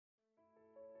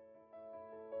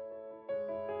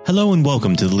Hello and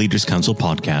welcome to the Leaders Council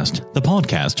podcast, the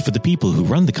podcast for the people who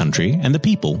run the country and the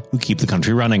people who keep the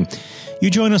country running. You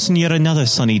join us on yet another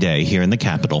sunny day here in the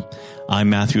capital. I'm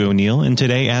Matthew O'Neill, and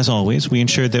today, as always, we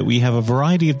ensure that we have a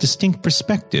variety of distinct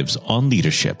perspectives on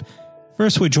leadership.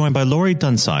 First, we're joined by Laurie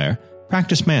Dunsire,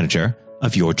 Practice Manager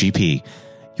of YourGP.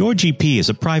 YourGP is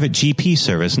a private GP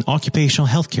service and occupational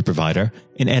healthcare provider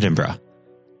in Edinburgh.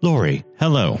 Laurie,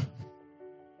 hello.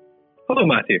 Hello,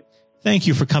 Matthew. Thank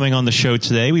you for coming on the show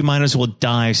today. We might as well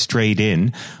dive straight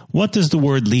in. What does the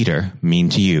word leader mean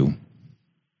to you?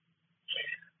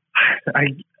 I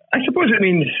suppose it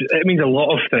means a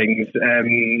lot of things.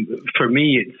 For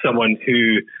me, it's someone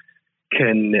who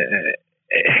can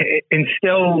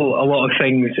instill a lot of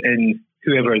things in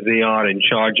whoever they are in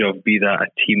charge of, be that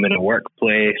a team in a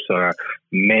workplace or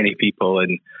many people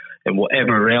in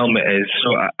whatever realm it is.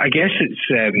 So I guess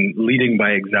it's leading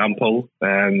by example.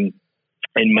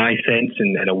 In my sense,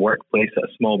 in a workplace, at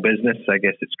a small business, I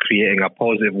guess it's creating a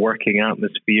positive working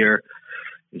atmosphere,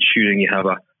 ensuring you have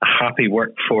a happy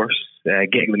workforce,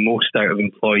 getting the most out of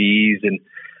employees. And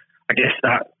I guess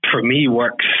that, for me,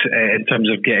 works in terms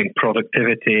of getting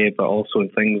productivity, but also in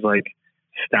things like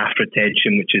staff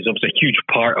retention, which is obviously a huge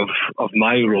part of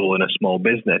my role in a small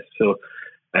business. So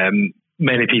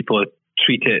many people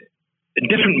treat it in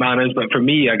different manners, but for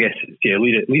me, I guess it's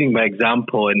leading by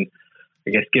example and I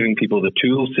guess giving people the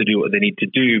tools to do what they need to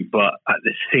do, but at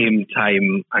the same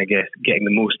time, I guess getting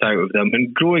the most out of them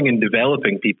and growing and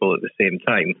developing people at the same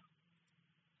time.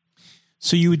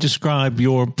 So you would describe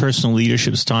your personal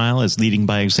leadership style as leading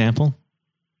by example?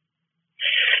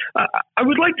 I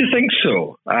would like to think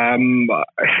so. I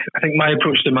think my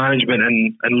approach to management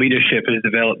and leadership has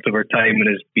developed over time and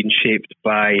has been shaped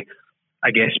by, I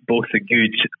guess, both the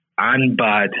good and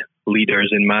bad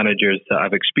leaders and managers that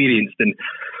I've experienced. And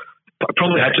I'd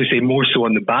probably actually say more so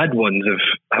on the bad ones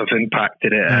have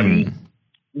impacted it.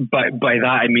 By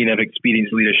that, I mean I've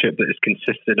experienced leadership that has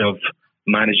consisted of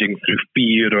managing through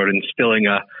fear or instilling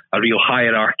a real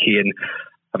hierarchy. And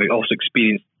I've also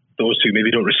experienced those who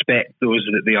maybe don't respect those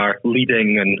that they are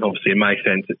leading. And obviously, in my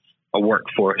sense, it's a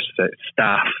workforce,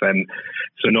 staff. And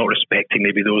so not respecting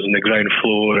maybe those on the ground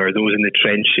floor or those in the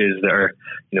trenches that are,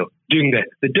 doing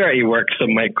the dirty work,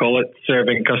 some might call it,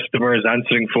 serving customers,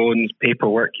 answering phones,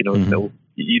 paperwork, the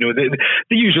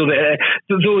usual,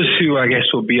 those who I guess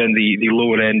will be on the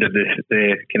lower end of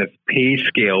the kind of pay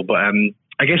scale. But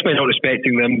I guess by not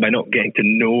respecting them, by not getting to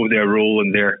know their role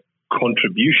and their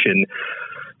contribution,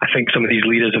 I think some of these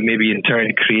leaders have maybe in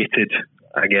turn created,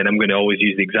 again, I'm going to always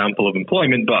use the example of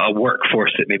employment, but a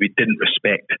workforce that maybe didn't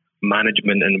respect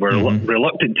management and were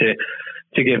reluctant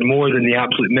to give more than the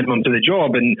absolute minimum to the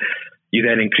job. And you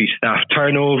then increase staff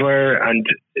turnover. And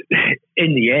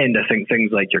in the end, I think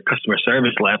things like your customer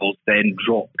service levels then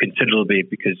drop considerably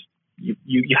because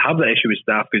you have that issue with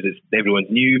staff because everyone's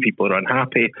new, people are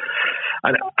unhappy.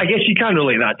 And I guess you can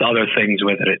relate that to other things,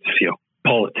 whether it's,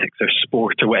 politics or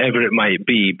sport or whatever it might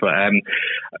be. But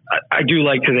I do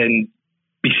like to then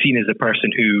be seen as a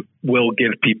person who will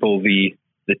give people the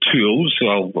tools. So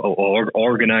I'll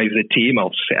organize the team,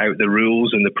 I'll set out the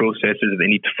rules and the processes that they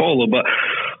need to follow, but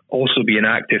also be an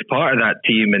active part of that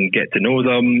team and get to know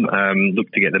them, look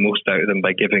to get the most out of them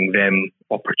by giving them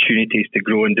opportunities to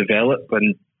grow and develop.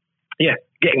 And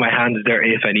getting my hands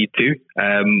dirty if I need to,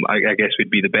 I guess would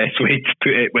be the best way to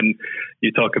put it when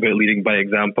you talk about leading by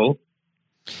example.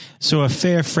 So a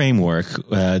fair framework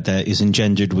that is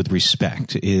engendered with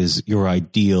respect is your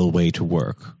ideal way to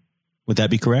work. Would that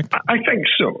be correct? I think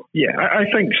so. Yeah, I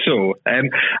think so.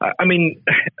 I mean,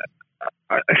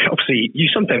 obviously, you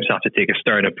sometimes have to take a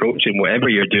stern approach in whatever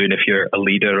you're doing if you're a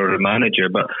leader or a manager.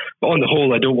 But on the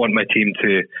whole, I don't want my team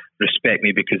to respect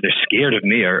me because they're scared of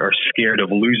me or scared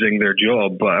of losing their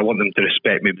job. But I want them to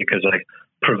respect me because I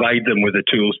provide them with the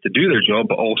tools to do their job,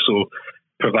 but also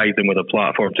provide them with a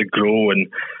platform to grow. And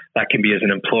that can be as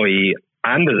an employee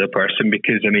and as a person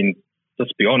because, I mean,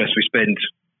 let's be honest, we spend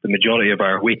the majority of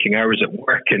our waking hours at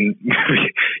work and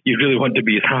you really want to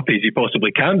be as happy as you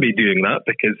possibly can be doing that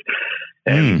because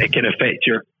it can affect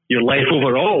your life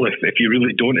overall if you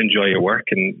really don't enjoy your work.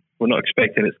 And we're not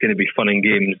expecting it's going to be fun and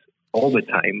games all the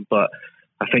time, but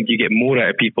I think you get more out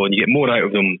of people and you get more out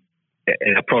of them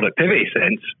in a productivity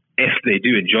sense if they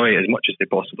do enjoy it as much as they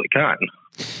possibly can.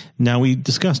 Now, we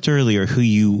discussed earlier who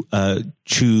you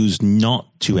choose not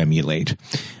to emulate,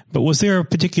 but was there a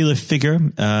particular figure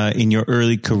in your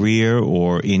early career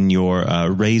or in your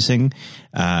raising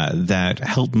that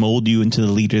helped mold you into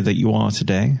the leader that you are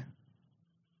today?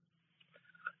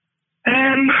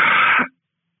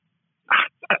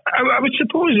 I would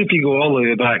suppose if you go all the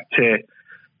way back to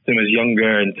when I was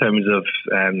younger, in terms of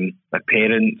my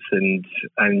parents and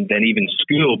then even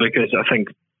school, because I think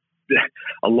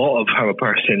a lot of how a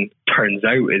person turns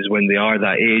out is when they are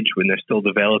that age, when they're still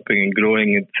developing and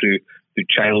growing, and through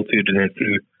childhood and then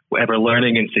through whatever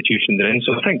learning institution they're in.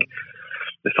 So I think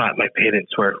the fact my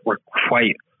parents were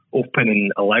quite open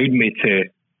and allowed me to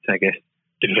I guess,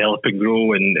 develop and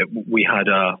grow, and we had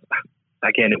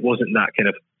again, it wasn't that kind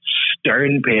of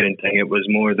stern parenting. It was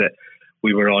more that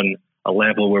we were on a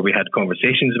level where we had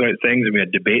conversations about things and we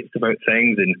had debates about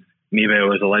things, and maybe I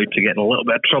was allowed to get in a little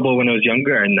bit of trouble when I was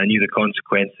younger and I knew the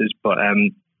consequences. But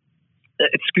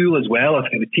at school as well, I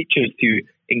think the teachers who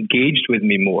engaged with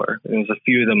me more, and there's a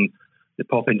few of them that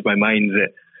pop into my mind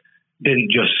that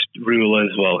didn't just rule as,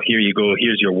 well, here you go,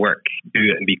 here's your work, do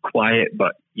it and be quiet,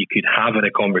 but you could have a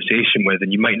conversation with,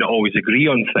 and you might not always agree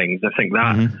on things. I think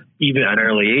that even at an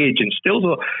early age, and still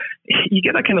though, you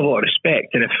get that kind of a lot of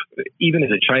respect. And if, even as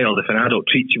a child, if an adult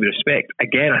treats you with respect,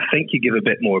 again, I think you give a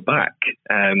bit more back.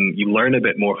 You learn a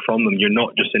bit more from them. You're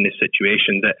not just in this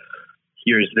situation that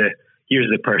here's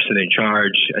the person in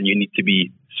charge and you need to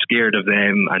be scared of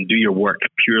them and do your work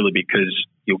purely because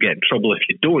you'll get in trouble if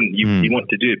you don't. You want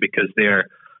to do it because they're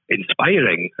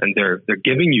inspiring and they're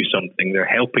giving you something. They're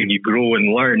helping you grow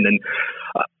and learn. And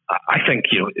I think,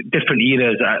 different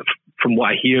eras, from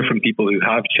what I hear from people who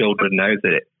have children now,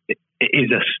 that it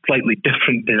is a slightly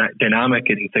different dynamic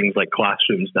in things like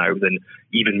classrooms now than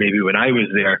even maybe when I was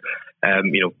there,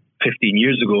 15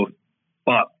 years ago.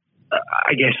 But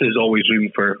I guess there's always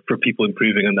room for people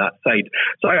improving on that side.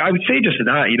 So I would say just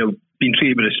that, being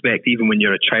treated with respect even when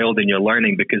you're a child and you're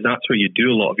learning, because that's where you do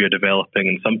a lot of your developing.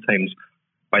 And sometimes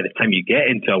by the time you get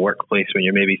into a workplace when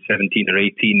you're maybe 17 or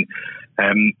 18,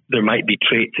 there might be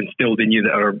traits instilled in you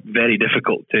that are very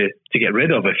difficult to get rid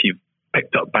of if you've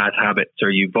picked up bad habits or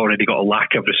you've already got a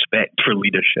lack of respect for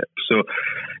leadership. So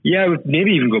yeah, I would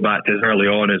maybe even go back to as early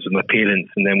on as with my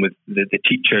parents, and then with the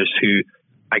teachers who,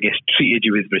 I guess, treated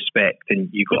you with respect, and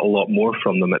you got a lot more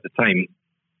from them at the time.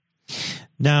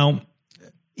 Now,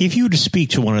 if you were to speak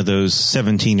to one of those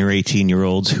 17 or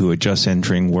 18-year-olds who are just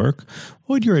entering work,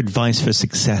 what would your advice for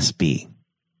success be?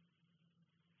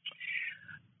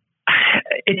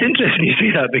 It's interesting you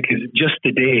say that, because just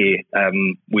today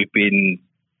we've been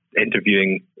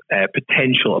interviewing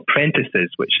potential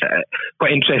apprentices, which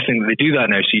quite interesting that they do that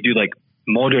now. So you do like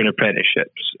modern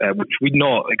apprenticeships, which we'd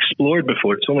not explored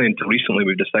before. It's only until recently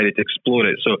we've decided to explore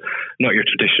it. So not your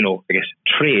traditional, I guess,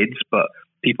 trades, but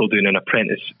people doing an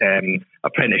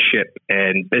apprenticeship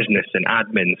in business and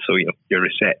admin. So, your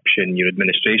reception, your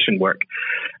administration work.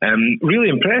 Really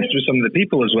impressed with some of the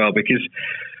people as well, because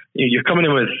you're coming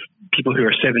in with people who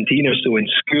are 17 or so in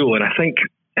school. And I think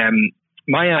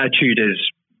my attitude is,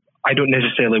 I don't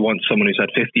necessarily want someone who's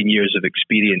had 15 years of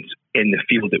experience in the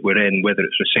field that we're in, whether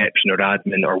it's reception or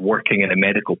admin or working in a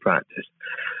medical practice.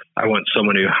 I want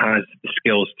someone who has the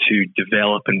skills to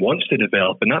develop and wants to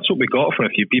develop. And that's what we got from a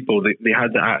few people. They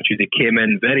had the attitude. They came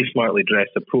in very smartly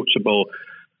dressed, approachable,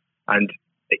 and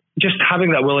just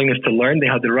having that willingness to learn. They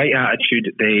had the right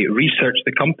attitude. They researched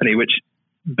the company, which,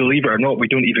 believe it or not, we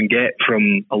don't even get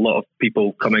from a lot of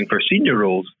people coming for senior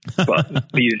roles. But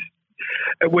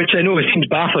which I know it seems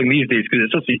baffling these days, because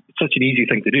it's such an easy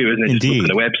thing to do, isn't it? Indeed.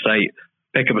 Just look at a website,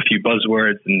 pick up a few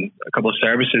buzzwords and a couple of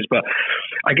services. But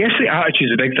I guess the attitude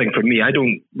is a big thing for me. I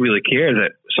don't really care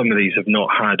that some of these have not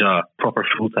had a proper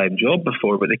full-time job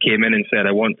before, but they came in and said,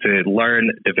 I want to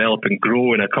learn, develop and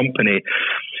grow in a company.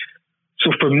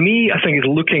 So for me, I think it's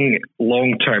looking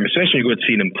long-term, especially when you go to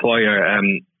see an employer.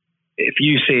 If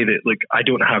you say that, look, I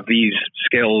don't have these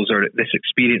skills or this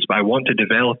experience, but I want to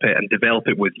develop it and develop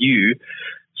it with you,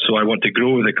 so I want to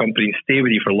grow with the company and stay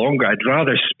with you for longer, I'd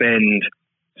rather spend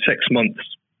 6 months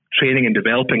training and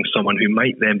developing someone who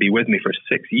might then be with me for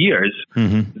 6 years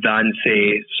than,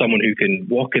 say, someone who can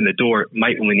walk in the door,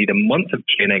 might only need a month of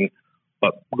training,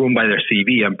 but going by their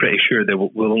CV, I'm pretty sure they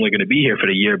will only going to be here for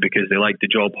a year because they like to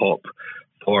job hop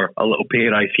for a little pay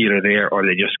rise here or there, or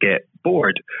they just get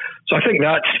bored. So I think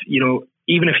that's,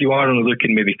 even if you are only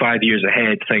looking maybe 5 years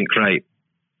ahead, think, right,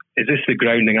 is this the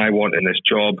grounding I want in this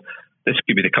job? This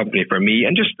could be the company for me.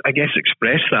 And just, I guess,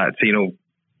 express that.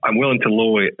 I'm willing to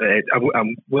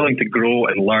I'm willing to grow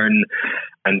and learn,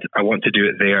 and I want to do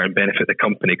it there and benefit the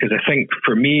company. Because I think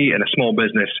for me in a small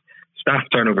business, staff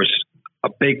turnover is a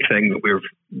big thing that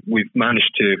we've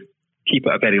managed to keep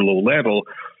at a very low level.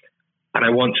 And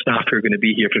I want staff who are going to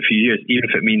be here for a few years, even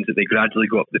if it means that they gradually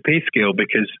go up the pay scale,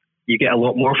 because you get a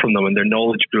lot more from them and their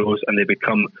knowledge grows and they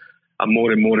become a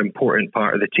more and more important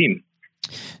part of the team.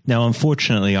 Now,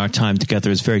 unfortunately, our time together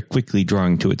is very quickly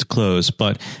drawing to its close.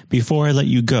 But before I let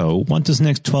you go, what does the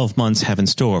next 12 months have in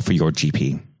store for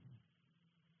YourGP?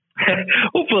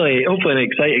 hopefully an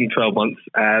exciting 12 months.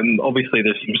 Obviously,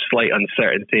 there's some slight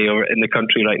uncertainty in the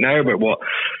country right now about what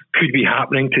could be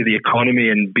happening to the economy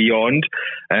and beyond.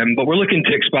 But we're looking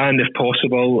to expand if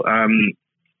possible.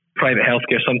 Private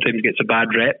healthcare sometimes gets a bad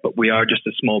rep, but we are just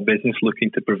a small business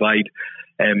looking to provide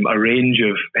a range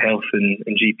of health and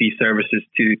GP services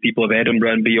to people of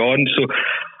Edinburgh and beyond. So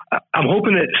I'm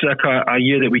hoping it's like a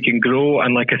year that we can grow.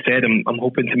 And like I said, I'm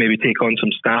hoping to maybe take on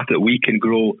some staff that we can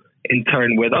grow in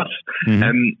turn with us.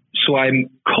 Mm-hmm. So I'm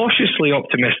cautiously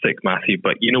optimistic, Matthew,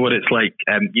 but you know what it's like.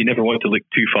 You never want to look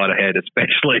too far ahead,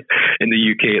 especially in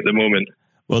the UK at the moment.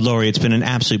 Well, Laurie, it's been an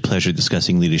absolute pleasure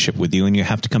discussing leadership with you, and you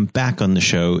have to come back on the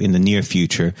show in the near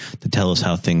future to tell us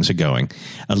how things are going.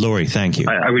 Laurie, thank you.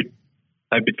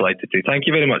 I'd be delighted to. Thank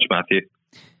you very much, Matthew.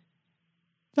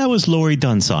 That was Laurie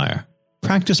Dunsire,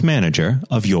 practice manager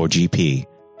of YourGP.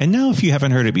 And now, if you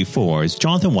haven't heard it before, is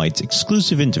Jonathan White's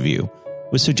exclusive interview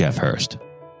with Sir Geoff Hurst.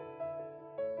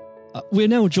 We're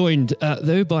now joined,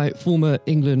 though, by former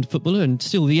England footballer and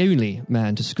still the only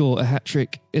man to score a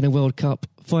hat-trick in a World Cup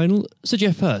final, Sir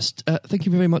Geoff Hurst. Thank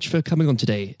you very much for coming on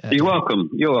today. You're welcome.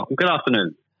 You're welcome. Good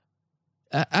afternoon.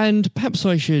 And perhaps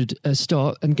I should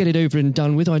start and get it over and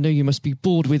done with. I know you must be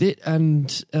bored with it,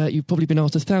 and you've probably been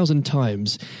asked 1,000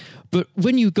 times. But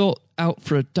when you got out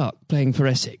for a duck playing for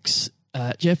Essex,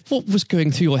 Geoff, what was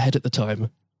going through your head at the time?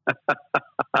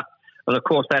 Well, of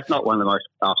course, that's not one of the most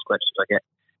asked questions I get.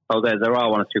 Oh, there are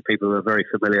one or two people who are very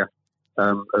familiar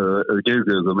who do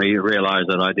Google me, who realise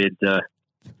that I did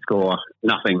score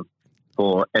nothing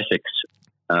for Essex.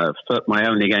 My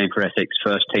only game for Essex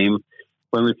first team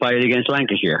when we played against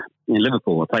Lancashire in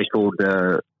Liverpool, a place called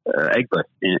Edinburgh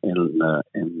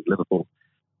in Liverpool,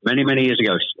 many, many years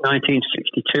ago,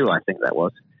 1962, I think that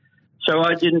was. So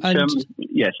I didn't, I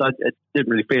didn't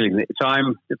really feel it at the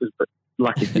time. It was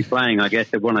lucky to be playing, I guess.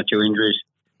 There were one or two injuries.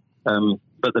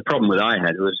 But the problem that I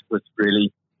had was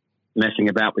really messing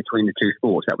about between the two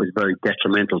sports. That was very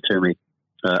detrimental to me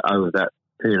over that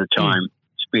period of time,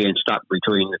 being stuck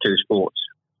between the two sports.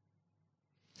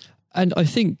 And I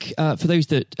think for those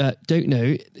that don't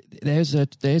know, there's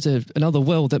another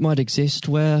world that might exist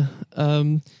where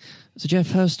Sir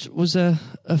Geoff Hurst was a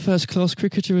first-class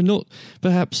cricketer and not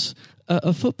perhaps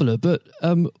a footballer. But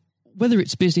whether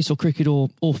it's business or cricket or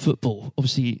football,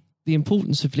 obviously the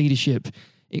importance of leadership,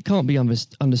 it can't be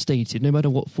understated, no matter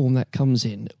what form that comes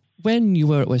in. When you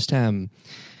were at West Ham,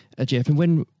 Geoff, and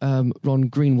when Ron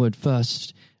Greenwood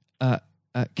first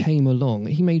came along,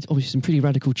 he made obviously some pretty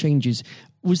radical changes.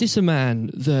 Was this a man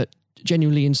that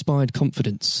genuinely inspired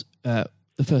confidence the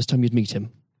first time you'd meet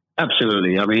him?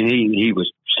 Absolutely. I mean, he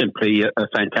was simply a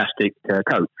fantastic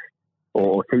coach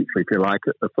or teacher, if you like,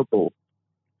 of football.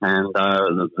 And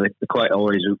the quite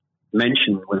always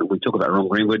mentioned when we talk about Ron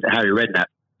Greenwood, Harry Redknapp,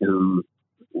 who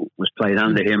was played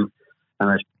under him and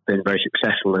has been very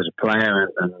successful as a player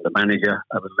and a manager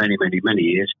over many, many, many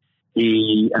years.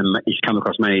 He's come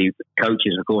across many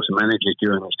coaches, of course, and managers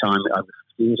during his time over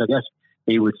 50 years, I guess.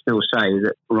 He would still say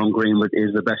that Ron Greenwood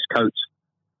is the best coach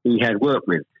he'd worked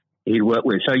with.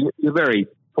 So you're very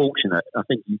fortunate. I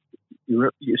think you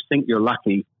think you're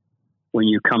lucky when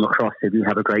you come across, if you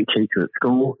have a great teacher at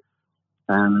school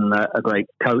and a great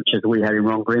coach as we had in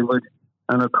Ron Greenwood,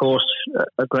 and of course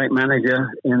a great manager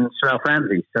in Sir Alf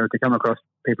Ramsey. So to come across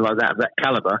people like that of that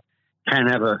calibre can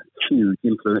have a huge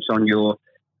influence on your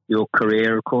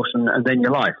career, of course, and then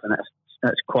your life, and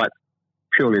that's quite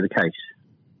purely the case.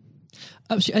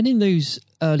 Absolutely. And in those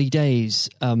early days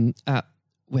at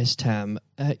West Ham,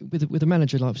 with a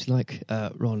manager like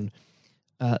Ron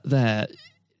there,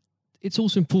 it's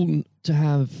also important to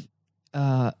have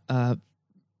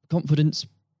confidence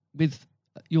with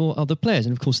your other players,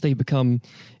 and of course they become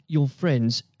your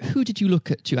friends. Who did you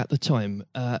look at the time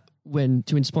when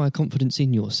to inspire confidence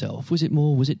in yourself? Was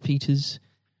it Peters?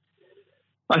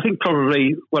 I think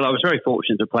probably. Well, I was very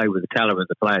fortunate to play with the calibre of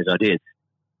the players I did.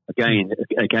 Again,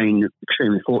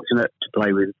 extremely fortunate to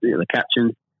play with the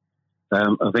captain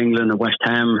of England and West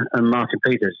Ham and Martin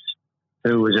Peters,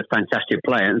 who was a fantastic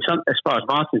player. And as far as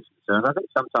Martin's concerned, I think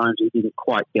sometimes he didn't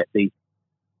quite get the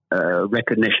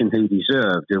recognition he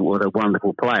deserved and what a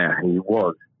wonderful player he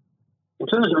was. In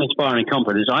terms of inspiring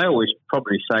confidence, I always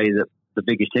probably say that the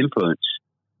biggest influence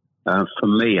for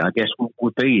me, I guess,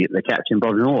 would be the captain,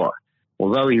 Bobby Moore.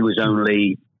 Although he was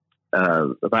only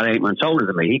about 8 months older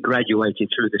than me, he graduated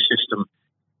through the system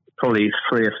probably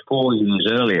 3 or 4 years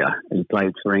earlier. He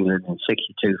played for England in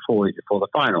 62, 4 years before the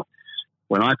final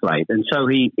when I played. And so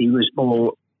he was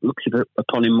more, looked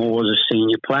upon him more as a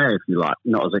senior player, if you like,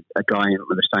 not as a guy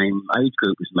with the same age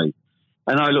group as me.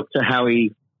 And I looked at how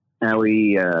he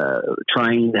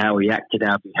trained, how he acted,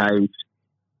 how he behaved.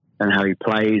 and how he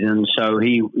played. And so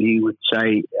he would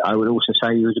say, I would also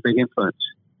say he was a big influence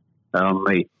on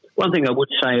me. One thing I would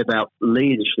say about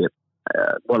leadership,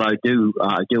 what I do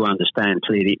understand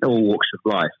clearly in all walks of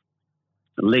life,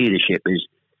 leadership is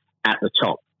at the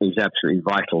top, is absolutely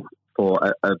vital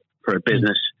for a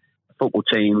business, a football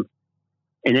team,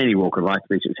 in any walk of life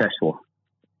to be successful.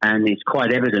 And it's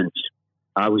quite evident.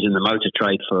 I was in the motor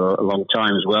trade for a long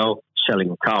time as well,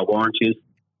 selling car warranties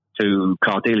to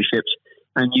car dealerships.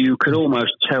 And you could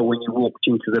almost tell when you walked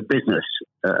into the business,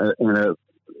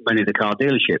 many of the car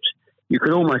dealerships, you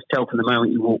could almost tell from the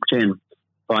moment you walked in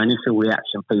by initial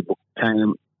reaction, people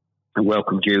came and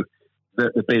welcomed you,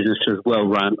 that the business was well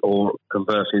run or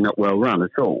conversely not well run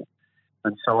at all.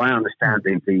 And so I understand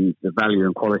the value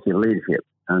and quality of leadership.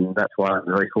 And that's why I'm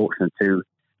very fortunate to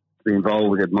be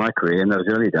involved in my career in those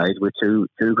early days with two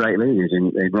great leaders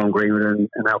in Ron Greenwood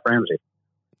and Alf Ramsey.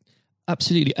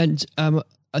 Absolutely. And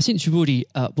since you've already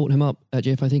brought him up,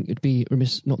 Jeff, I think it'd be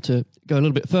remiss not to go a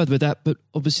little bit further with that. But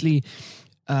obviously,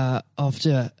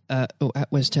 after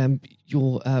at West Ham,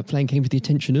 your playing came to the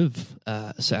attention of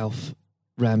Sir Alf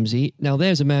Ramsey. Now,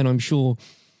 there's a man I'm sure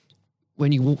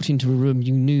when you walked into a room,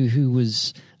 you knew who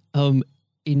was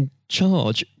in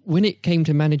charge. When it came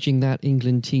to managing that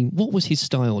England team, what was his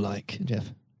style like,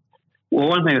 Jeff? Well,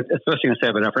 the first thing I say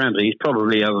about Alf Ramsey, he's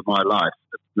probably over my life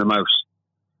the most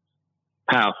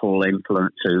powerful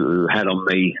influence who had on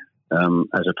me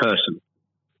as a person.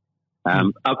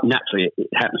 Naturally, it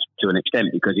happens to an extent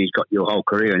because he's got your whole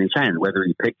career in his hand. Whether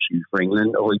he picks you for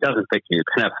England or he doesn't pick you, it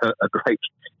can have a great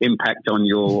impact on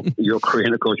your career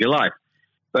and, of course, your life.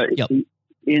 But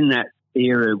in that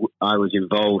era, I was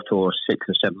involved for 6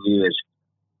 or 7 years.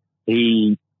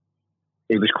 It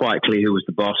was quite clear who was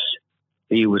the boss.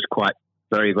 He was quite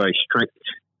very, very strict.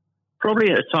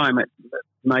 Probably at the time,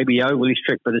 maybe overly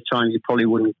strict, but at times you probably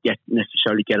wouldn't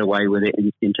necessarily get away with it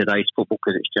in today's football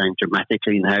because it's changed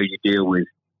dramatically in how you deal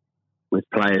with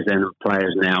players then and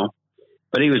players now.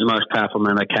 But he was the most powerful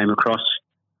man I came across,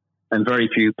 and very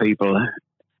few people.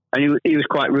 And he was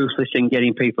quite ruthless in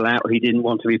getting people out who didn't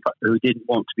want to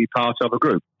be part of a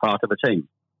group, part of a team.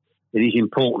 It is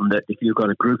important that if you've got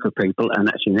a group of people, and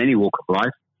that's in any walk of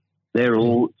life, they're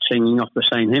all singing off the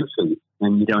same hymn sheet,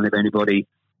 and you don't have anybody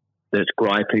that's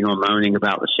griping or moaning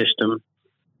about the system.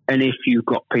 And if you've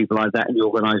got people like that in your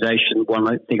organisation,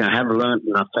 one thing I have learned,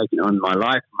 and I've taken it on in my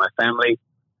life, my family,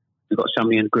 you've got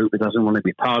somebody in the group that doesn't want to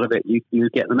be part of it, you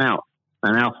get them out.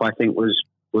 And Alf, I think, was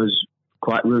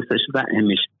quite ruthless with that in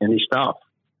his staff.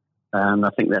 And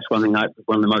I think that's one of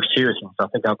the most serious things I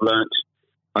think I've learned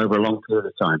over a long period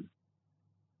of time.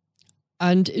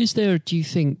 And is there, do you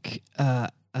think, a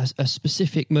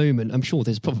specific moment, I'm sure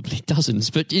there's probably dozens,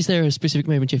 but is there a specific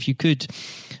moment, if you could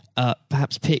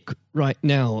perhaps pick right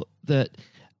now, that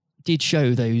did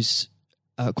show those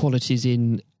qualities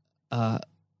in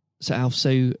Sir Alf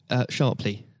so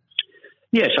sharply?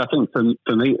 Yes, I think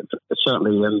for me,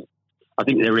 certainly, I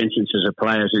think there are instances of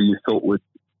players who you thought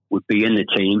would be in the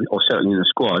team, or certainly in the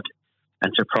squad,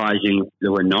 and surprising they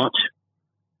were not.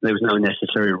 There was no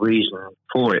necessary reason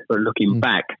for it, but looking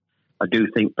back, I do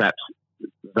think perhaps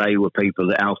they were people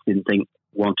that Alf didn't think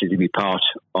wanted to be part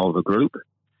of a group.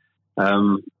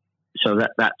 So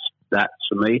that's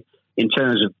for me. In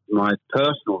terms of my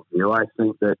personal view, I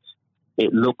think that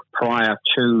it looked prior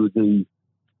to the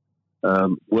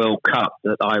World Cup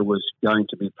that I was going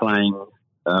to be playing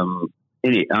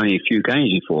in it. Only a few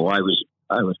games before I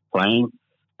was playing,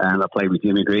 and I played with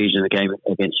Jimmy Greaves in a game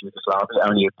against Yugoslavia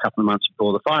only a couple of months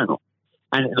before the final.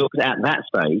 And it looked at that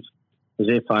stage as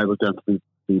if I was going to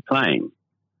be playing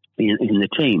in the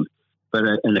team. But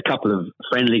in a couple of more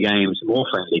friendly games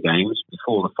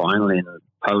before the final in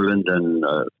Poland and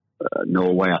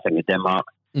Norway, I think, and Denmark,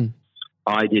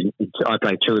 I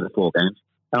played 2 of the 4 games,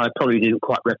 and I probably didn't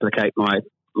quite replicate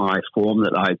my form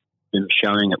that I'd been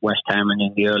showing at West Ham and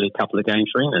in the early couple of games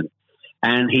for England.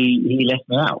 And he left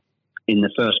me out in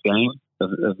the first game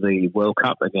of the World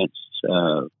Cup against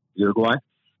Uruguay.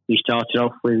 He started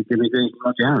off with Jimmy Greaves and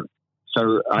Roger Allen.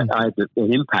 So I had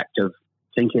an impact of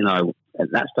thinking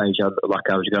at that stage I looked like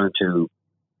I was going to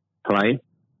play,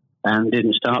 and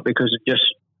didn't start because of just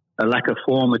a lack of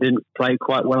form. I didn't play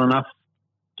quite well enough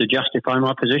to justify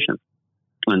my position.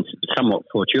 And somewhat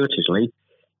fortuitously,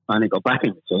 I only got back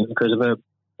in the team because of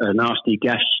a nasty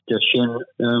gash to shin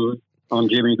on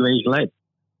Jimmy Greaves' leg.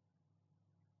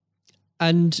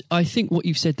 And I think what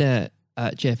you've said there,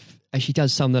 Jeff, actually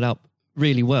does sum that up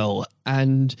really well.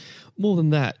 And more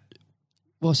than that,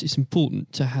 whilst it's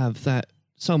important to have that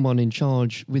someone in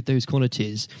charge with those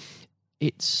qualities,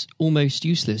 it's almost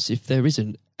useless if there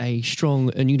isn't a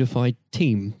strong and unified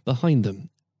team behind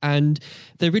them. And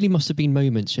there really must have been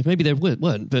moments, maybe there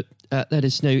weren't, but let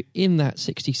us know, in that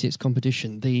 66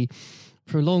 competition, the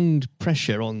prolonged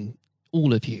pressure on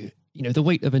all of you, the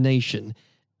weight of a nation,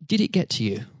 did it get to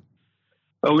you?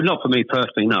 Oh, not for me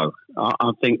personally, no.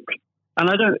 I think, and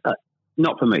I don't,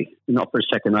 not for me, not for a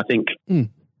second. I think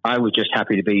I was just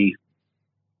happy to be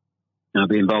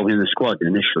involved in the squad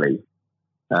initially.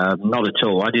 Not at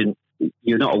all.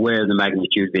 You're not aware of the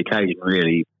magnitude of the occasion,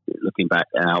 really, looking back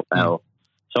out.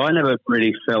 So I never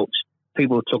really felt,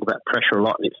 people talk about pressure a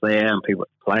lot and it's there, and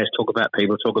players talk about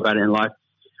it in life.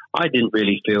 I didn't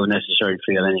really necessarily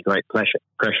feel any great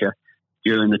pressure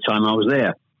during the time I was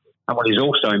there. And what is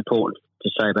also important to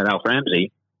say about Alf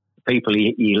Ramsey, the people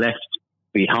he left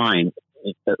behind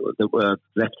that were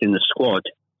left in the squad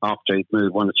after he'd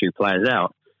moved one or two players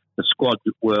out, the squad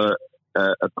were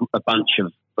a bunch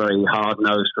of very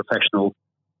hard-nosed, professional,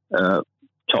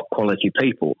 top-quality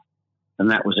people.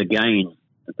 And that was, again,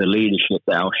 the leadership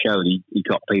that Al showed. He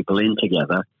got people in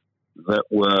together that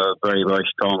were very, very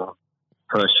strong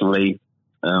personally.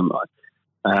 And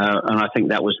I think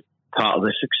that was part of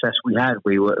the success we had.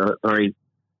 We were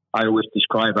I always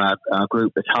describe our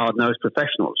group as hard-nosed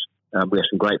professionals. We have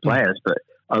some great players, but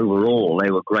overall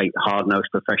they were great hard-nosed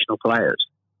professional players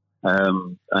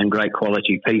and great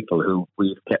quality people who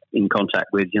we've kept in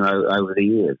contact with, over the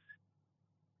years.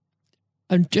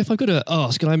 And Jeff, I've got to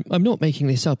ask, and I'm not making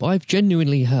this up, I've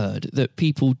genuinely heard that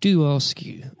people do ask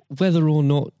you whether or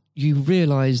not you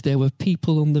realise there were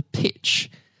people on the pitch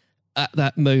at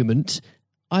that moment.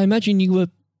 I imagine you were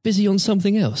busy on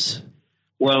something else.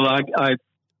 Well, I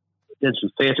did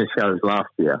some theatre shows last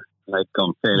year. They've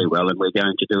gone fairly well, and we're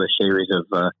going to do a series of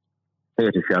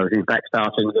theatre shows, in fact,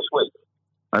 starting this week,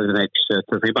 over the next 2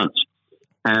 or 3 months.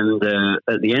 And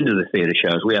at the end of the theatre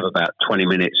shows, we have about 20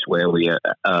 minutes where we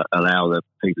allow the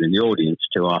people in the audience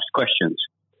to ask questions.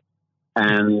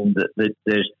 And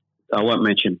I won't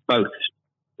mention both.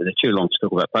 They're too long to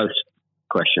talk about both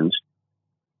questions.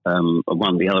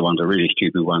 The other one's a really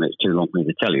stupid one. It's too long for me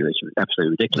to tell you. It's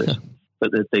absolutely ridiculous.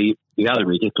 But the other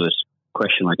ridiculous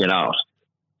question I get asked,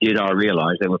 did I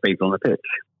realise there were people on the pitch?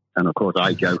 And of course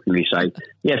I jokingly say,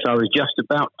 yes, I was just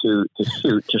about to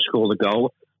shoot to score the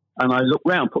goal. And I looked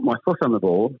round, put my foot on the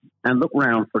ball, and looked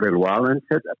round for a little while and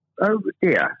said, oh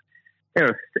dear, there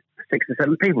are 6 or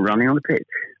 7 people running on the pitch.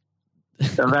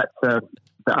 So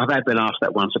I've been asked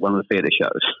that once at one of the theatre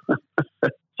shows.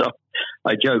 So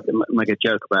I make a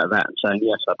joke about that and saying,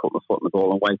 yes, I put my foot on the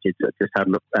ball and waited, just had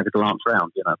a glance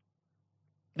round,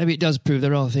 Maybe it does prove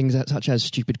there are things such as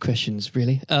stupid questions,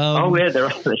 really. Yeah, there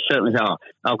certainly are.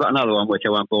 I've got another one which I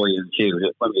won't bore you with.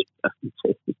 It won't be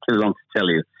too long to tell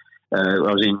you. I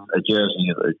was in a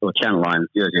Jersey or Channel Line,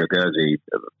 Jersey or Guernsey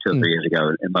 2 or 3 years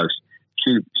ago, and most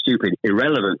stupid,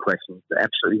 irrelevant questions,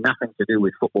 absolutely nothing to do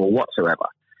with football whatsoever,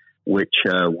 which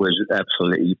was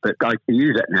absolutely. But I can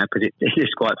use that now because it is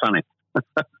quite funny.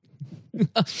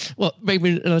 Well,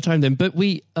 maybe another time then. But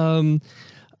we. Well,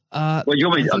 you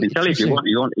want me? I can tell you if you want.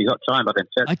 You got time? I can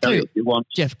tell you if you want.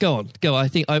 Jeff, go on. I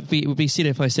think it would be silly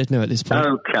if I said no at this point.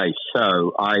 Okay,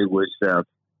 so I was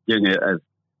doing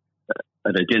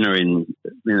at a dinner in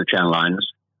the Channel Lines,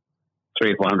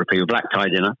 300 or 400 people, black tie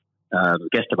dinner,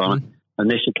 guest of honour. On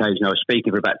this occasion, I was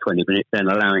speaking for about 20 minutes, then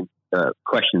allowing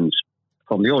questions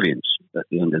from the audience at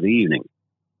the end of the evening.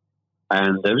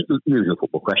 And there was the usual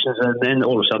football questions, and then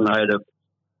all of a sudden I had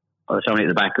somebody at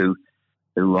the back who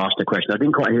asked a question. I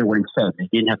didn't quite hear what he said. He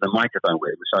didn't have the microphone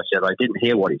with him, so I said, I didn't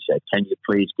hear what he said. Can you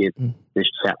please give this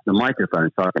chap the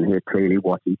microphone so I can hear clearly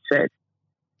what he said?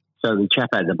 So the chap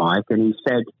had the mic, and he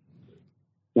said,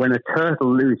 when a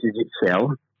turtle loses its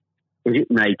shell, is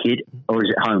it naked or is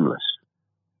it homeless?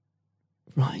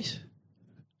 Right.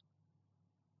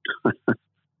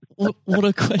 What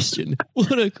a question.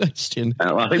 What a question.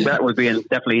 I think that would be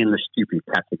definitely in the stupid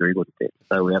category, wouldn't it?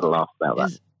 So we had a laugh about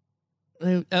that.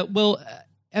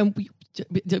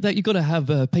 You've got to have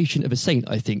a patient of a saint,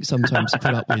 I think, sometimes to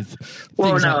put up with things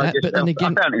like that. I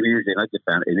found it amusing. I just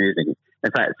found it amusing.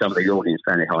 In fact, some of the audience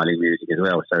found it highly amusing as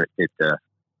well, so it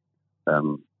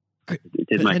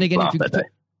did make me laugh that day.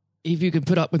 If you can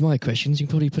put up with my questions, you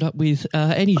can probably put up with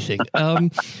anything.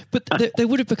 But there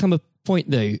would have become a point,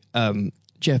 though,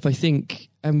 Jeff, I think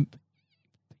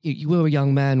you were a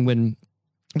young man when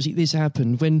obviously this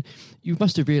happened, when you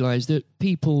must have realised that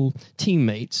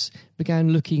teammates,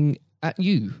 began looking at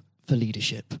you for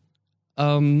leadership.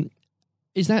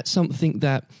 Is that something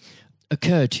that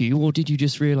occurred to you, or did you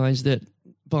just realise that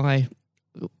by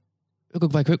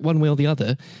one way or the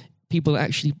other, people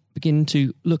actually begin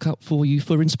to look up for you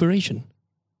for inspiration?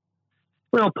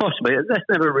 Well, possibly. That's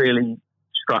never really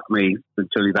struck me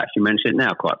until you've actually mentioned it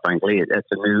now, quite frankly. It's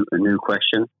a new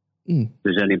question.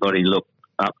 Does anybody look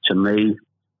up to me?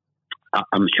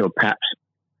 I'm sure perhaps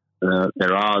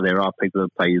there are people who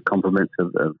pay you compliments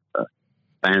of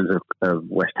fans of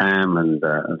West Ham and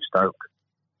Stoke,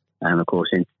 and of course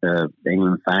the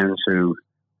England fans who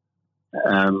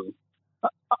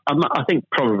I think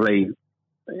probably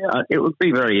it would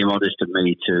be very immodest of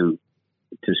me to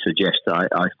suggest that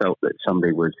I felt that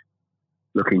somebody was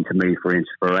looking to me for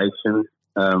inspiration.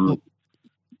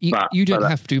 You don't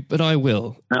have to, but I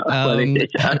will.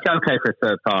 It's okay for a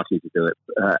third party to do it.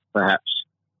 Perhaps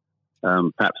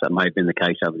that may have been the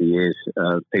case over the years.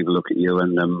 People look at you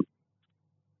and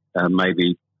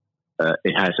maybe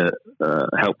it has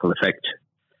a helpful effect.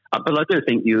 But I do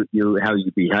think you how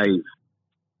you behave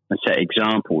and set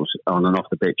examples on and off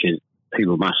the pitches,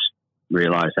 people must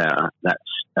realise that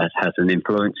has an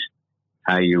influence.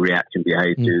 How you react and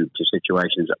behave to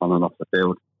situations on and off the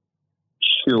field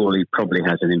surely probably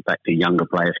has an impact to younger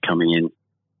players coming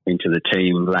into the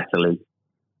team latterly.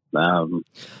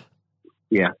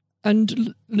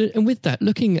 And with that,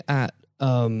 looking at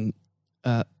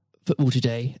football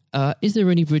today, is there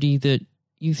anybody that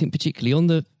you think particularly on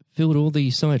the field or the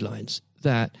sidelines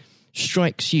that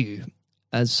strikes you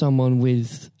as someone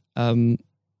with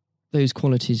those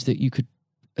qualities that you could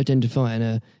identify in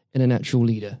a natural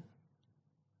leader?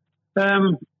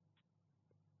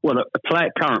 Well,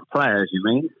 current players, you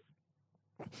mean?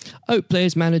 Oh,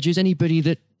 players, managers, anybody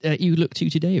that you look to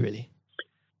today, really?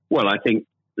 Well, I think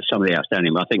some of the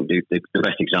outstanding. I think the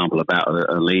best example about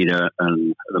a leader at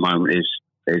the moment is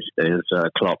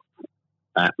Klopp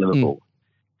at Liverpool.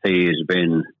 He has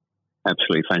been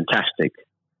absolutely fantastic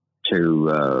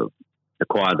to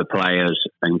acquire the players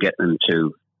and get them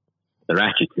to. Their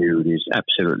attitude is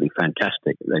absolutely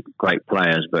fantastic. They're great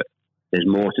players, but there's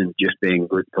more than just being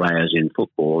good players in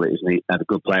football. It is have a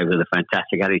good player with a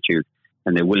fantastic attitude,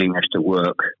 and their willingness to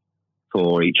work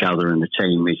for each other and the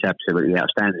team is absolutely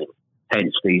outstanding.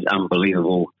 Hence these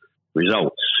unbelievable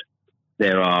results.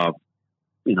 There are,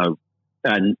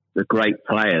 and the great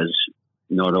players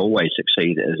not always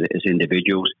succeed as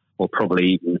individuals, or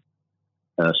probably even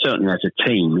certainly as a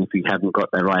team if you haven't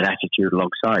got the right attitude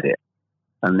alongside it.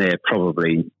 And they're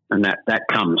probably, and that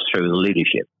comes through the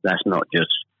leadership. That's not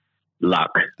just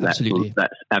luck. Absolutely.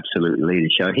 That's absolute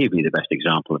leadership. He'd be the best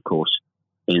example, of course,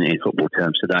 in football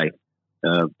terms today,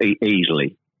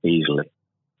 easily.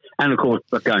 And of course,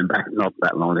 but going back not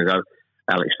that long ago,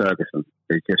 Alex Ferguson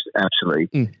is just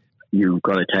absolutely. You've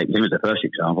got to take him as the first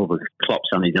example, because Klopp's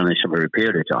only done this over a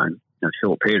period of time, a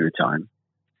short period of time.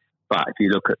 But if you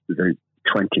look at the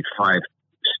 26,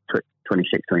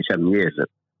 27 years that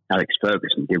Alex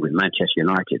Ferguson did with Manchester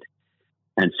United,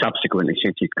 and subsequently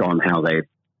since he's gone, how they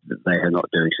are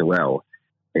not doing so well.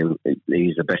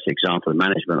 He's the best example of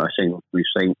management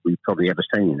we've probably ever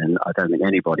seen, and I don't think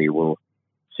anybody will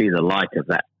see the light of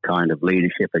that kind of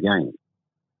leadership again.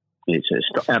 It's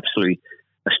absolutely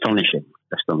astonishing.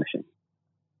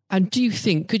 And do you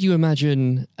think? Could you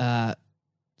imagine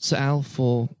Sir Alf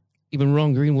or even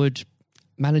Ron Greenwood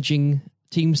managing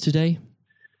teams today?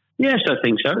 Yes, I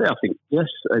think so. I think yes,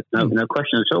 no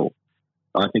question at all.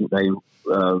 I think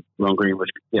Ron Greenwood.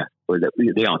 Yeah,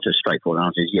 the answer, straightforward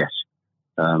answer is yes.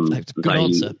 That's a good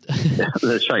answer.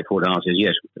 The straightforward answer is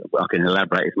yes. I can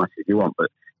elaborate as much as you want, but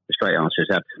the straight answer is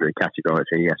absolutely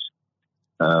categorically yes.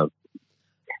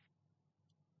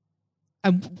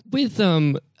 And with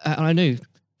I know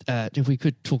if we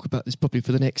could talk about this probably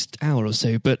for the next hour or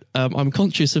so, but I'm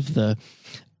conscious of the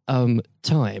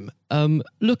time.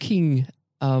 Looking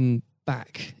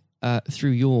back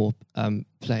through your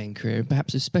playing career,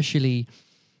 perhaps especially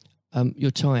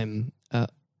your time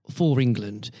for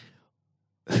England,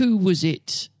 who was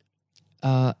it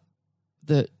that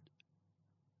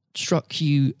struck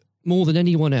you more than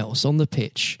anyone else on the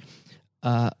pitch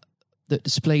that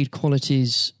displayed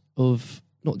qualities of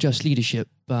not just leadership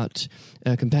but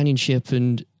companionship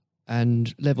and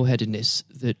level-headedness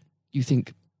that you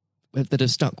think that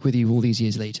have stuck with you all these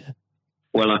years later?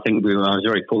 Well, I think I was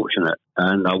very fortunate,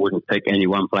 and I wouldn't pick any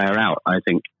one player out. I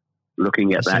think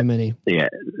looking at that,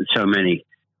 so many,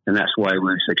 and that's why we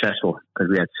were successful, because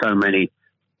we had so many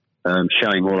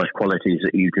showing all those qualities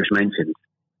that you just mentioned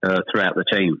throughout the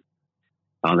team.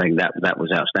 I think that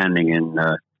was outstanding, and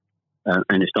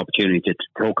it's an opportunity to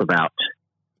talk about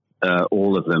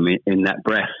all of them in that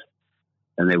breath.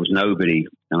 And there was nobody.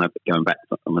 And going back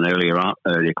from an earlier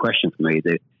question for me,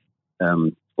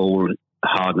 all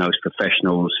hard-nosed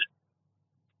professionals,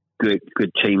 good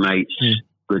teammates,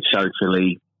 good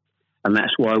socially, and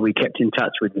that's why we kept in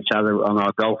touch with each other on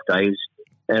our golf days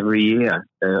every year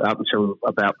up until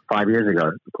about 5 years ago.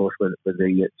 Of course, with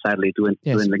the sadly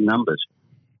dwindling numbers,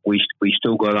 we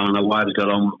still got on. Our wives got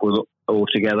on with all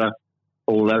together.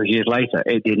 All those years later,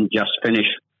 it didn't just finish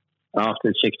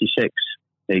after '66.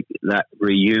 That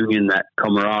reunion, that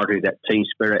camaraderie, that team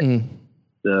spirit,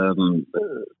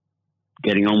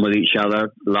 getting on with each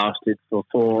other lasted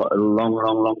for a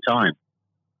long time.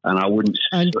 And I wouldn't,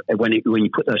 when you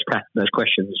put those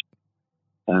questions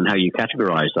and how you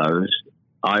categorise those,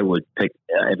 I would pick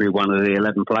every one of the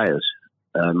 11 players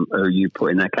who you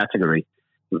put in that category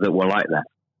that were like that.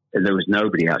 There was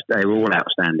nobody else. They were all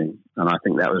outstanding. And I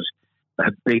think that was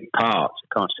a big part.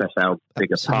 I can't stress how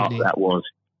big a part that was.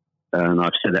 And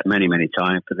I've said that many, many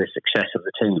times, for the success of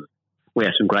the team. We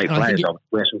had some great players.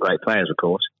 We had some great players, of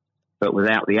course. But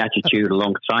without the attitude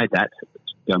alongside that,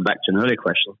 going back to an earlier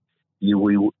question,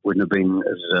 we wouldn't have been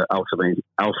as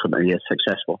ultimately as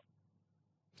successful.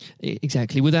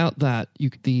 Exactly. Without that,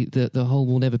 the whole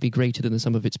will never be greater than the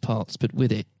sum of its parts. But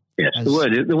with it, yes, the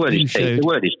word is team.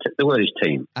 The word is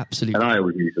team. Absolutely. And I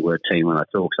always use the word team when I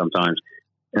talk. Sometimes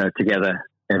together,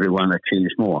 everyone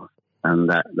achieves more, and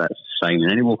that's the same in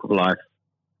any walk of life.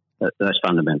 That's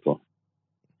fundamental.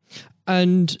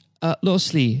 And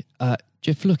lastly,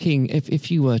 Jeff, looking,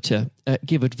 if you were to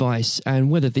give advice, and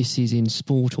whether this is in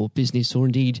sport or business or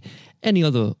indeed any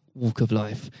other walk of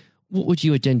life, what would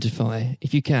you identify,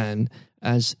 if you can,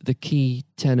 as the key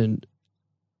tenet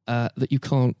that you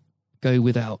can't go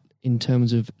without in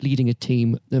terms of leading a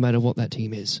team, no matter what that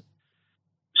team is?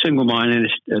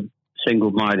 Single-mindedness,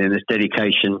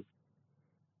 dedication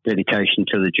to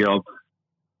the job,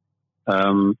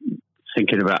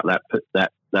 thinking about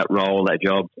that role, that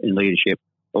job in leadership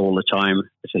all the time.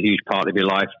 It's a huge part of your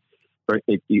life. I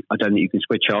don't think you can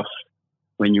switch off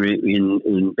when you're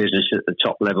in business at the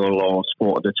top level or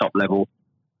sport at the top level.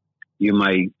 You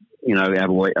may, have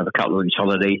a couple of weeks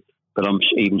holiday, but I'm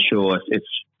even sure if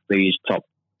these top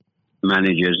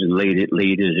managers and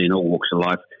leaders in all walks of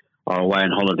life are away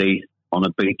on holiday on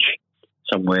a beach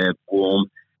somewhere warm,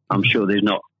 I'm sure they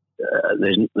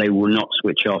will not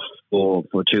switch off for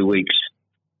 2 weeks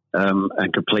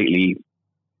and completely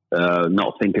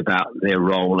not think about their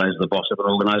role as the boss of an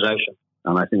organisation.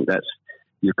 And I think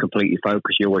you're completely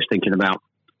focused. You're always thinking about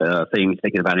things,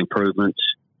 thinking about improvements,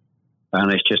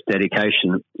 and it's just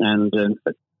dedication and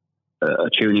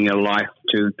tuning your life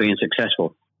to being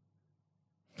successful.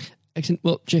 Excellent.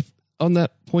 Well, Jeff, on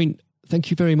that point,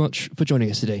 thank you very much for joining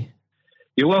us today.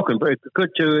 You're welcome. Very good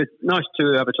nice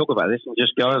to have a talk about this and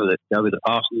just go over the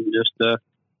past and just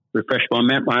refresh my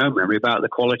own memory about the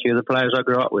quality of the players I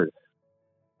grew up with.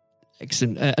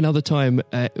 Excellent. Another time,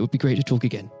 it would be great to talk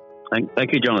again.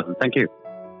 Thank you, Jonathan. Thank you.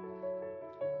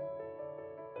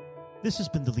 This has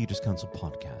been the Leaders Council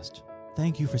podcast.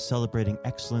 Thank you for celebrating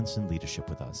excellence in leadership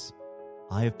with us.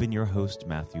 I have been your host,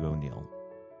 Matthew O'Neill.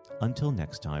 Until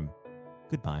next time,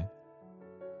 goodbye.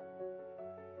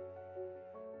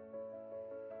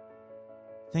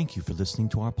 Thank you for listening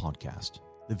to our podcast.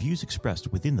 The views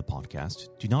expressed within the podcast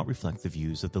do not reflect the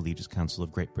views of the Leaders Council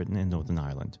of Great Britain and Northern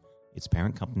Ireland, its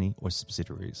parent company or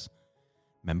subsidiaries,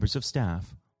 members of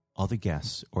staff, other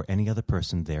guests, or any other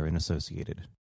person therein associated.